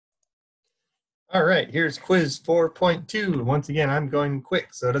All right, here's quiz 4.2. Once again, I'm going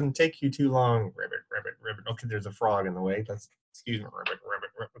quick, so it doesn't take you too long. Ribbit, ribbit, ribbit. Okay, there's a frog in the way. Excuse me, ribbit, ribbit,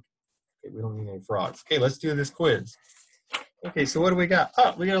 ribbit. Okay, we don't need any frogs. Okay, let's do this quiz. Okay, so what do we got?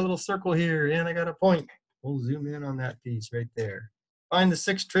 Oh, we got a little circle here, and I got a point. We'll zoom in on that piece right there. Find the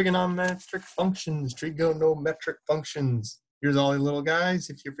 6 trigonometric functions, trigonometric functions. Here's all the little guys,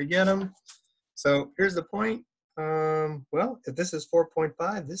 if you forget them. So here's the point. Well, if this is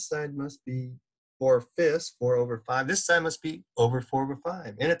 4.5, this side must be 4/5, 4 over 5. This side must be over 4 over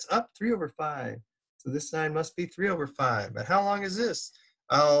 5. And it's up 3 over 5. So this side must be 3 over 5. But how long is this?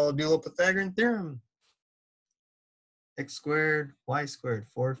 I'll do a little Pythagorean theorem. X squared, y squared,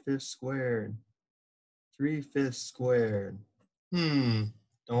 4/5 squared, 3/5 squared. Don't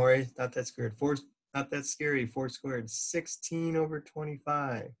worry, not that scared. Not that scary. 4 squared, 16 over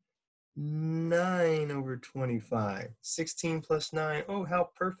 25. 9 over 25. 16 plus 9. Oh, how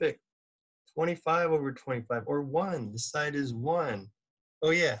perfect. 25 over 25, or 1. This side is 1.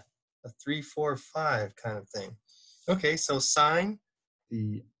 Oh, yeah, a 3, 4, 5 kind of thing. Okay, so sine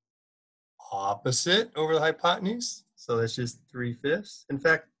the opposite over the hypotenuse. So that's just 3/5. In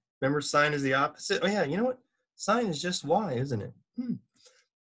fact, remember sine is the opposite? Oh, yeah, you know what? Sine is just y, isn't it?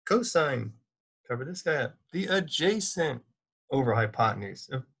 Cosine, cover this guy up. The adjacent over hypotenuse.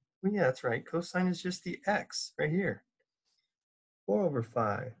 Oh, yeah, that's right. Cosine is just the x right here. 4 over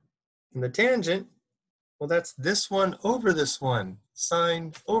 5. And the tangent, well, that's this one over this one.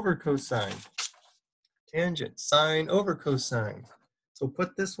 Sine over cosine. Tangent, sine over cosine. So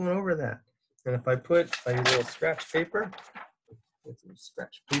put this one over that. And if I use a little scratch paper,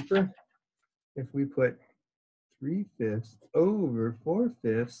 if we put 3/5 over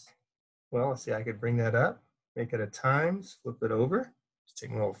 4/5, well, let's see, I could bring that up, make it a times, flip it over, just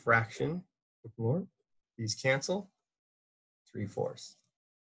take a little fraction, flip more. These cancel, 3/4.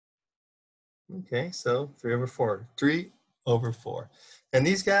 Okay, so 3 over 4, 3 over 4. And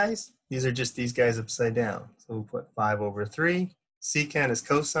these guys, these are just these guys upside down. So we'll put 5 over 3. Secant is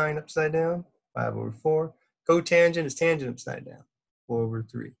cosine upside down, 5 over 4. Cotangent is tangent upside down, 4 over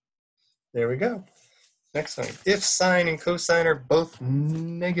 3. There we go. Next one. If sine and cosine are both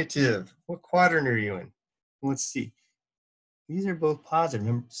negative, what quadrant are you in? Let's see. These are both positive.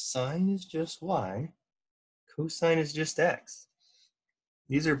 Remember, sine is just y, cosine is just x.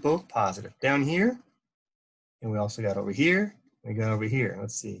 These are both positive. Down here, and we also got over here, we got over here.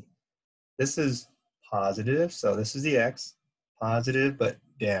 Let's see. This is positive, so this is the x. Positive, but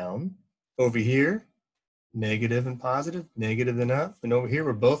down. Over here, negative and positive, negative and up. And over here,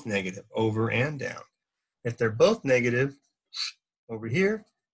 we're both negative, over and down. If they're both negative, over here,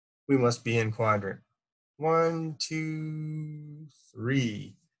 we must be in quadrant 1, 2,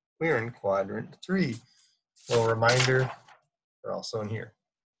 3. We're in quadrant 3. Well, reminder, they're also in here.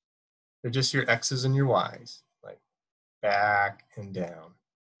 They're just your x's and your y's, like back and down,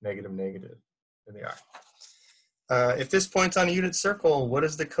 negative, negative. There they are. If this point's on a unit circle, what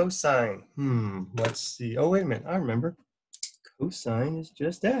is the cosine? Let's see. Oh, wait a minute. I remember. Cosine is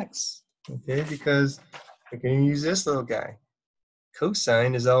just x, okay? Because we're going to use this little guy.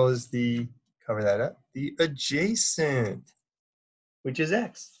 Cosine is always the, cover that up, the adjacent, which is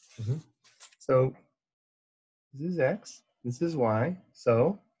x. So this is x, this is y.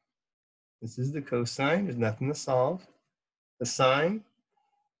 So this is the cosine. There's nothing to solve. The sine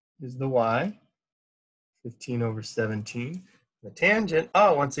is the y, 15 over 17. The tangent,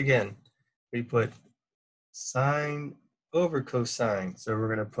 oh, once again, we put sine over cosine. So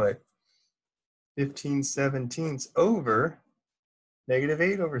we're going to put 15/17 over negative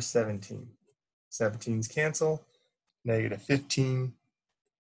 8 over 17. 17's cancel. Negative 15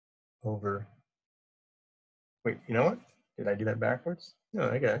 over, wait, you know what? Did I do that backwards? No,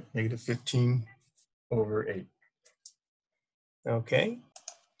 I got it. Negative 15 over 8. Okay.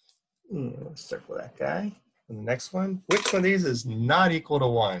 Let's circle that guy. And the next one, which one of these is not equal to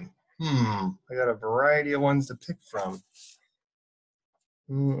 1? I got a variety of ones to pick from.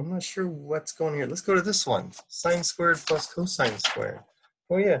 I'm not sure what's going here. Let's go to this one. Sine squared plus cosine squared.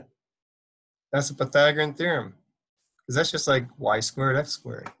 Oh, yeah. That's a Pythagorean theorem. Because that's just like y squared, x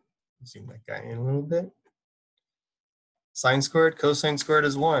squared. Zoom that guy in a little bit. Sine squared, cosine squared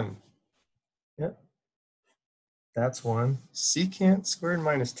is 1. Yep. That's 1. Secant squared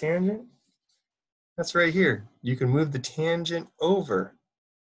minus tangent. That's right here. You can move the tangent over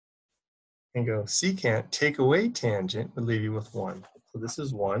and go secant, take away tangent, would leave you with 1. So this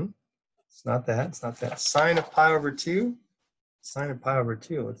is 1. It's not that. It's not that. Sine of pi over 2. Sine of pi over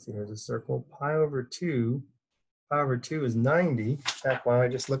 2. Let's see. Here's a circle. Pi over 2. Pi over 2 is 90. In fact, why don't I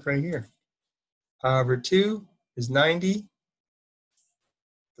just look right here? Pi over 2 is 90.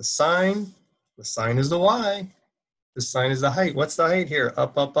 The sine The sine is the y. The sine is the height. What's the height here?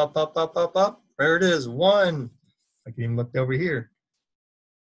 Up, up, up, up, up, up, up. There it is, 1. I can even look over here.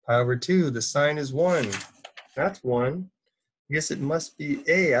 Pi over 2, the sine is 1. That's 1. I guess it must be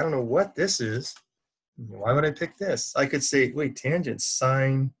a. I don't know what this is. Why would I pick this? I could say, wait, tangent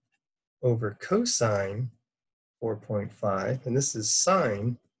sine over cosine 4.5, and this is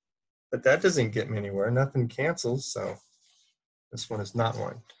sine, but that doesn't get me anywhere. Nothing cancels, so this one is not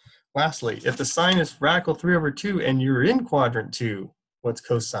 1. Lastly, if the sine is radical 3 over 2 and you're in quadrant 2, what's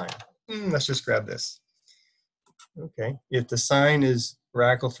cosine? Let's just grab this. Okay, if the sine is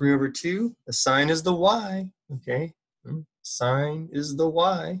radical 3 over 2, the sine is the y. Okay, sine is the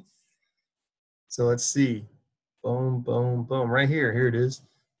y. So let's see. Boom, boom, boom. Right here. Here it is.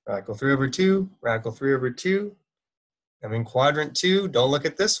 Radical 3 over 2, radical 3 over 2. I'm in quadrant 2. Don't look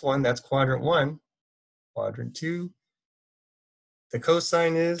at this one. That's quadrant 1. Quadrant 2. The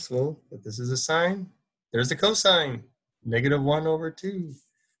cosine is, well, if this is a sine, there's the cosine. Negative 1 over 2.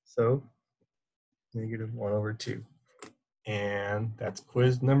 So, negative 1 over 2. And that's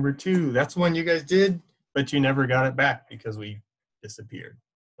quiz number 2. That's one you guys did, but you never got it back because we disappeared.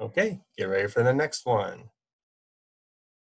 Okay, get ready for the next one.